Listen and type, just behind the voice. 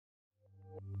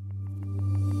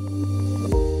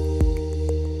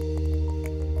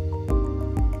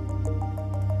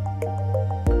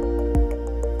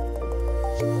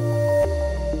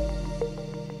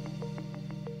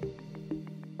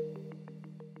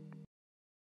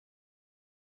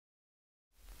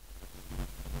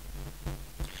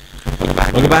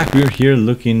Welcome back. We're here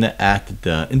looking at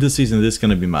the indices, and this is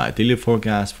going to be my daily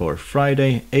forecast for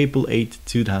Friday, April 8,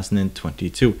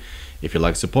 2022. If you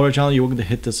like to support our channel, you're welcome to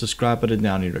hit the subscribe button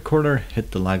down in the corner,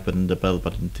 hit the like button, the bell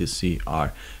button to see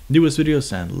our newest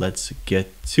videos, and let's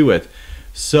get to it.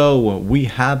 So we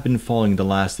have been following the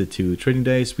last two trading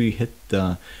days. We hit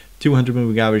the 200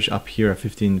 moving average up here at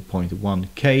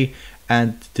 15.1k,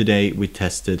 and today we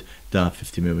tested the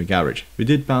 50 moving average. We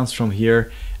did bounce from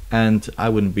here, and I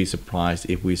wouldn't be surprised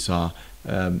if we saw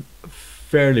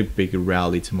fairly big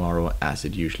rally tomorrow, as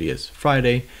it usually is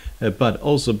Friday, but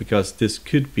also because this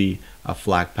could be a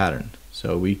flag pattern.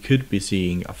 So we could be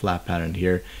seeing a flat pattern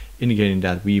here, indicating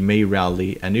that we may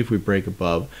rally, and if we break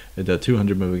above the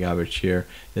 200 moving average here,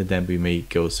 then we may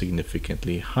go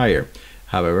significantly higher.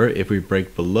 However, if we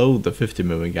break below the 50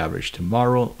 moving average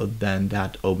tomorrow, then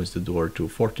that opens the door to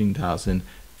 13.6k,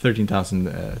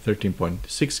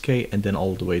 and then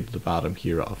all the way to the bottom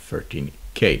here of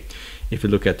 13k. If you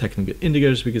look at technical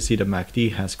indicators, we can see the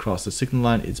MACD has crossed the signal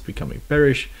line. It's becoming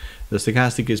bearish. The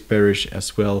stochastic is bearish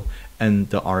as well,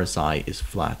 and the RSI is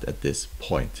flat at this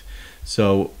point.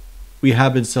 So we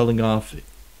have been selling off.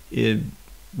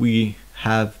 We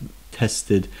have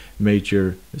tested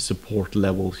major support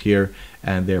levels here,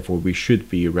 and therefore we should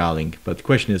be rallying. But the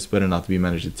question is whether or not we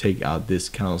manage to take out this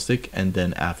candlestick, and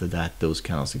then after that those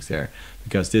candlesticks there,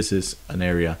 because this is an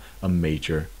area of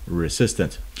major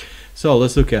resistance. So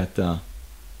let's look at the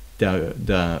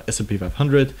S&P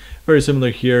 500. Very similar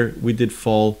here. We did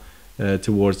fall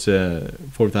towards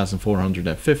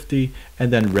 4,450,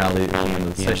 and then rallied in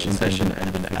the session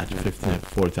and then at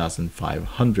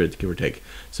 4,500, give or take.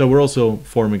 So we're also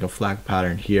forming a flag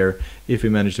pattern here. If we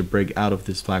manage to break out of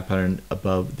this flag pattern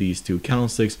above these two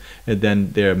candlesticks, and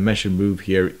then their measured move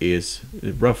here is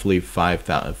roughly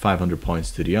 500 points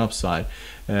to the upside,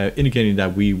 indicating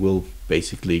that we will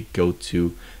basically go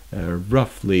to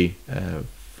roughly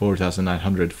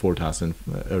 4,900, 4,000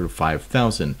 or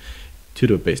 5,000 to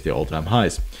the basically all-time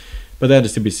highs. But that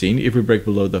is to be seen. If we break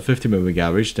below the 50 moving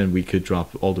average, then we could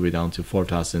drop all the way down to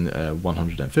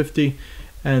 4,150,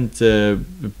 and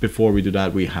before we do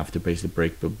that, we have to basically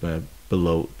break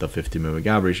below the 50 moving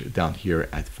average down here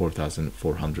at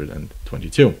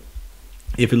 4,422.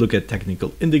 If you look at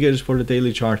technical indicators for the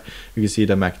daily chart, you can see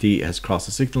that MACD has crossed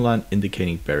the signal line,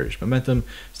 indicating bearish momentum.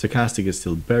 Stochastic is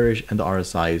still bearish, and the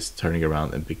RSI is turning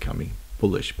around and becoming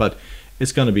bullish. But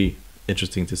it's going to be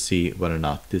interesting to see whether or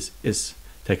not this is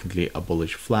technically a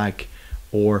bullish flag,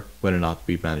 or whether or not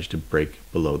we manage to break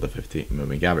below the 50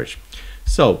 moving average.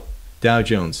 So Dow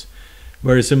Jones,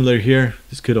 very similar here.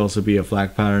 This could also be a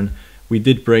flag pattern. We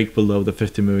did break below the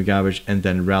 50 moving average and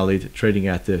then rallied, trading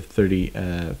at the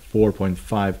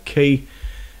 34.5k.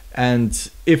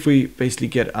 And if we basically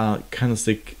get a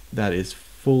candlestick that is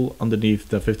full underneath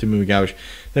the 50 moving average,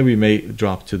 then we may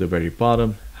drop to the very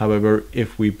bottom. However,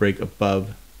 if we break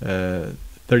above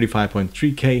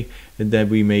 35.3k, and then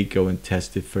we may go and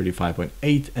test the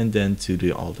 35.8, and then to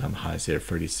the all-time highs here,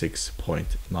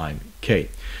 36.9k.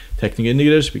 Technical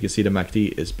indicators, we can see the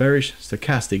MACD is bearish,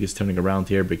 stochastic is turning around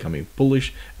here, becoming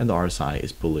bullish, and the RSI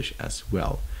is bullish as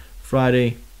well.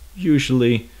 Friday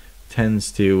usually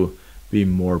tends to be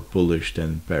more bullish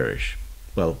than bearish.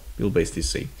 Well, we'll basically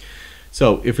see.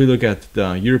 So if we look at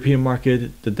the European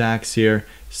market, the DAX here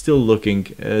still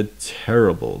looking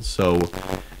terrible. So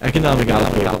economic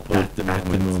output at the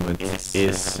moment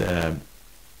is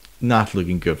not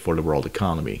looking good for the world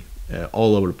economy,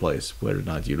 all over the place. Whether or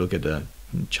not you look at the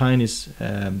Chinese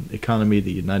economy,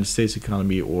 the United States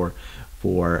economy, or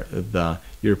for the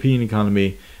European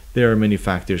economy, there are many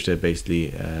factors that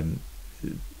basically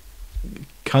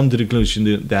come to the conclusion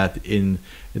that in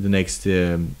the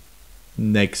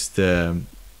next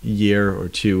year or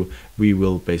two we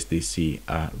will basically see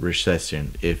a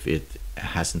recession if it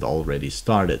hasn't already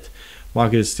started.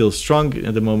 Market is still strong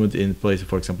at the moment in place,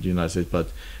 for example, the United States,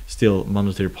 but still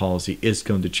monetary policy is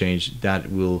going to change.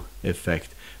 That will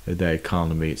affect the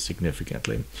economy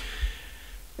significantly,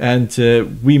 and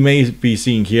we may be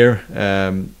seeing here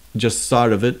just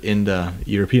start of it in the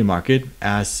European market,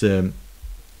 as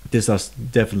this does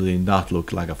definitely not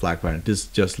look like a flag pattern. This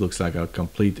just looks like a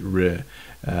complete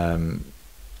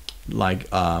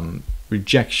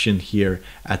rejection here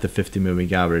at the 50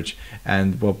 moving average,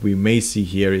 and what we may see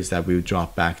here is that we will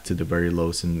drop back to the very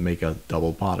lows and make a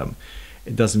double bottom.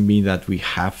 It doesn't mean that we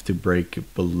have to break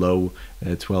below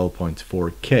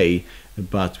 12.4k,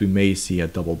 but we may see a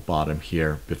double bottom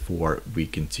here before we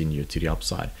continue to the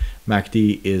upside.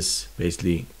 MACD is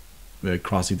basically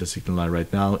crossing the signal line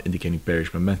right now, indicating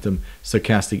bearish momentum.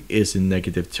 Stochastic is in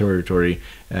negative territory,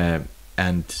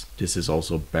 and this is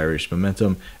also bearish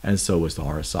momentum, and so is the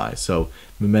RSI. So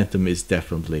momentum is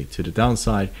definitely to the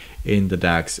downside in the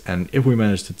DAX, and if we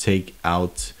manage to take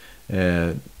out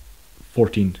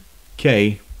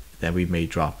 14k, then we may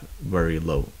drop very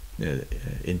low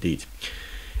indeed.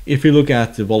 If we look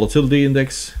at the volatility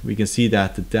index, we can see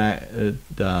that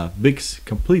the VIX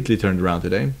completely turned around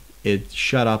today. It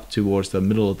shot up towards the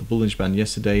middle of the Bollinger Band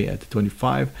yesterday at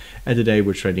 25, and today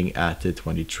we're trading at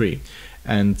 23.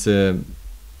 And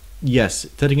yes,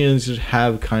 technical indicators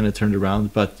have kind of turned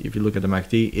around, but if you look at the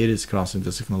MACD, it is crossing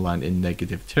the signal line in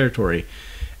negative territory.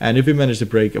 And if we manage to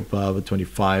break above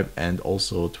 25 and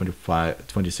also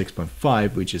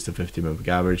 26.5, which is the 50-moving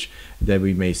average, then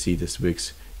we may see this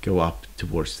VIX go up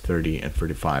towards 30 and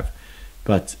 35.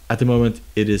 But at the moment,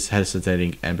 it is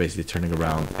hesitating and basically turning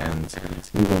around, and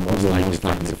we will most likely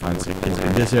find signals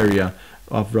in this area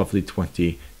of roughly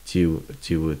 20 to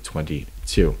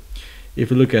 22. If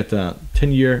we look at the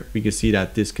 10-year, we can see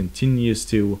that this continues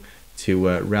to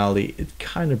rally. It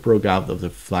kind of broke out of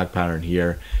the flag pattern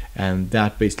here, and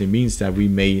that basically means that we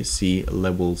may see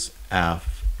levels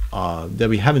of that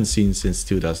we haven't seen since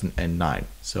 2009.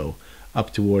 So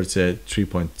up towards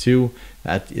 3.2,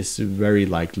 that is very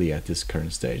likely at this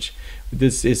current stage.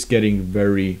 This is getting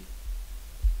very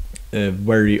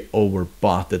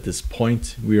overbought at this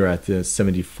point. We are at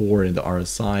 74 in the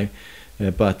RSI,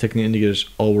 but technical indicators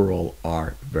overall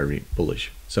are very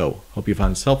bullish. So hope you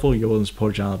found this helpful. You're welcome to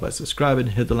support the channel by subscribing,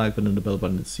 hit the like button and the bell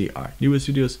button to see our newest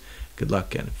videos. Good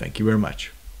luck and thank you very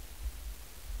much.